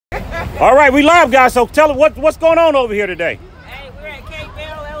All right, we live, guys. So tell us what's going on over here today. Hey, we're at Cape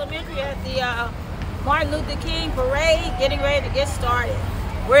Bell Elementary at the Martin Luther King Parade, getting ready to get started.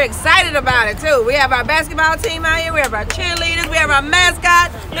 We're excited about it too. We have our basketball team out here. We have our cheerleaders. We have our mascot,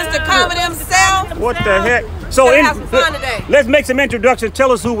 Mr. Coleman himself. What the heck? So We're gonna have some fun today. Let's make some introductions.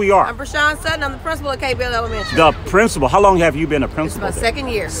 Tell us who we are. I'm Rashawn Sutton. I'm the principal of Cape Bell Elementary. The principal. How long have you been a It's principal? my second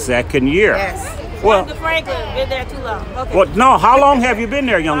year. Second year. Yes. Well, Dr. Franklin, been there too long. Okay. well, no. How long have you been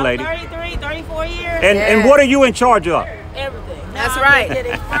there, young lady? 33, 34 years. And what are you in charge of? Everything. That's Now right. I'm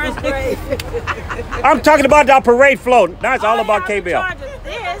getting first grade. I'm talking about our parade float. That's all about Cape Bell. I'm in charge of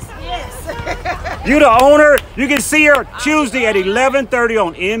this, yes. You the owner. You can see her Tuesday at 11:30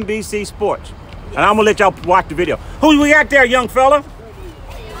 on NBC Sports. And I'm gonna let y'all watch the video. Who we got there, young fella?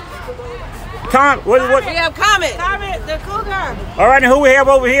 What? We have Comet. Comment the Cougars. All right, and who we have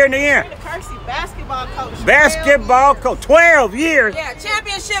over here in the end? The Kersey basketball coach. Basketball coach. 12 years. Yeah,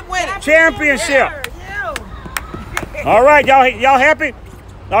 championship winner. Championship. Yeah. All right, y'all happy?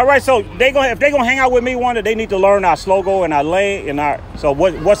 All right, so if they gonna hang out with me one day, they need to learn our slogan and our lane and our. So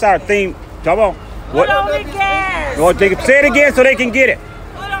what's our theme? Come on. Put on the gas. Well, they can say it again so they can get it.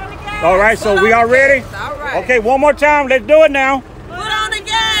 Put on the gas. All right, so we all ready? All right. Okay, one more time. Let's do it now.